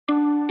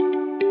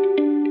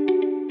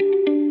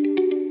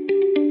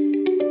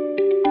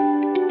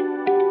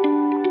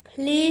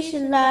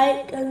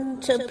like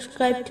and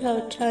subscribe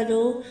to our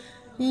channel.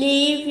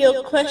 Leave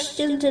your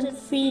questions and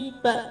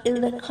feedback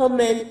in the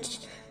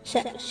comments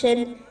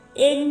section.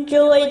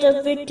 Enjoy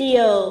the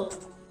video.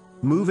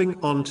 Moving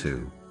on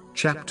to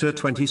chapter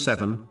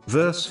 27,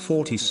 verse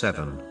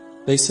 47.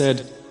 They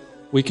said,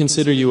 "We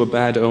consider you a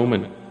bad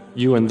omen,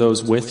 you and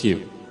those with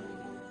you."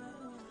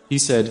 He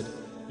said,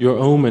 "Your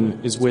omen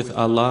is with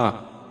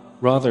Allah.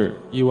 Rather,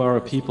 you are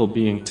a people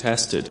being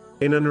tested."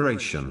 In a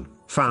narration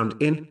found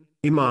in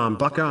Imam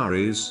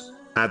Bukhari's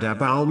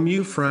Adab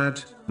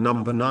al-Mufrad,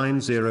 number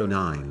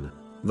 909,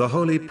 the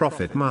Holy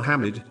Prophet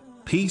Muhammad,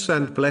 peace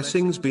and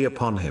blessings be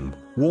upon him,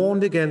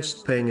 warned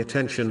against paying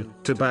attention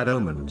to bad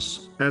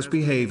omens, as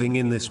behaving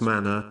in this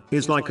manner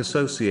is like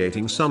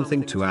associating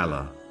something to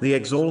Allah, the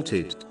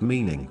Exalted,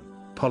 meaning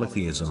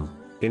polytheism.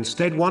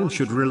 Instead, one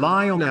should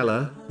rely on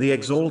Allah, the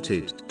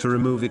Exalted, to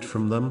remove it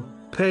from them.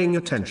 Paying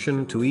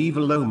attention to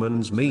evil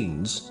omens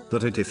means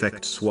that it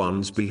affects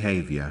one's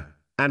behavior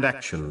and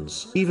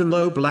actions. Even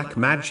though black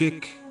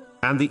magic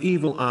and the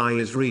evil eye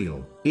is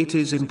real, it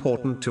is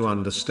important to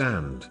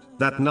understand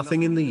that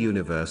nothing in the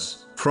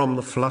universe, from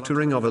the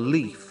fluttering of a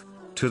leaf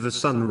to the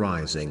sun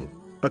rising,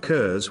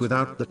 occurs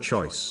without the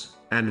choice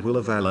and will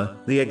of Allah,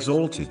 the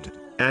Exalted.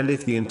 And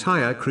if the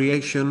entire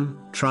creation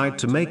tried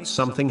to make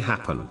something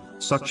happen,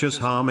 such as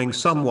harming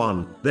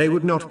someone, they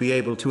would not be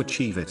able to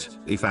achieve it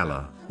if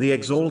Allah, the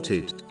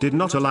Exalted, did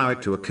not allow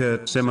it to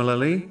occur.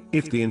 Similarly,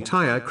 if the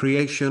entire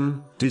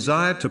creation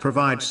desired to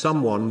provide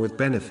someone with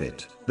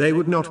benefit, they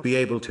would not be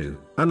able to,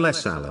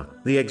 unless Allah,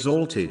 the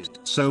Exalted,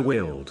 so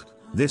willed.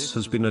 This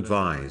has been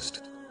advised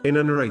in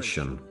a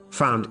narration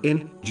found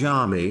in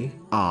Jami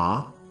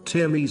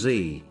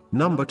Tirmizi,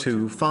 number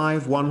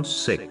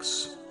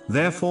 2516.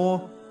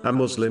 Therefore, a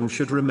Muslim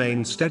should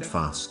remain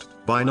steadfast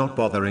by not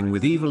bothering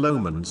with evil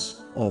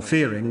omens, or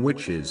fearing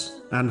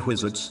witches and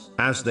wizards,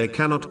 as they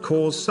cannot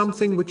cause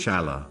something which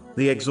Allah,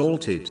 the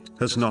Exalted,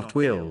 has not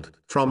willed,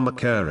 from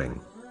occurring.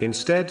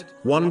 Instead,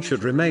 one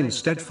should remain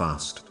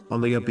steadfast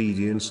on the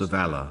obedience of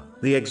Allah,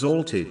 the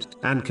Exalted,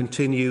 and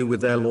continue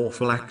with their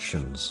lawful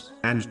actions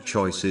and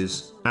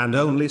choices, and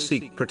only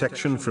seek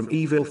protection from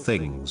evil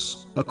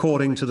things,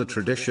 according to the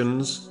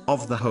traditions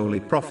of the Holy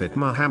Prophet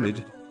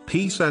Muhammad,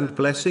 peace and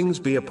blessings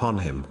be upon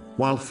him,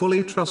 while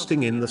fully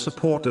trusting in the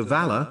support of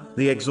Allah,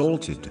 the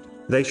Exalted.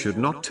 They should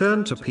not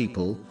turn to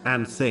people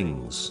and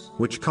things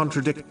which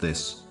contradict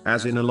this,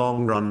 as in a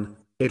long run,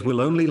 it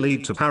will only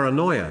lead to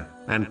paranoia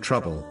and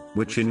trouble,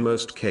 which in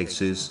most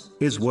cases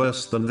is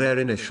worse than their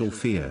initial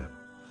fear.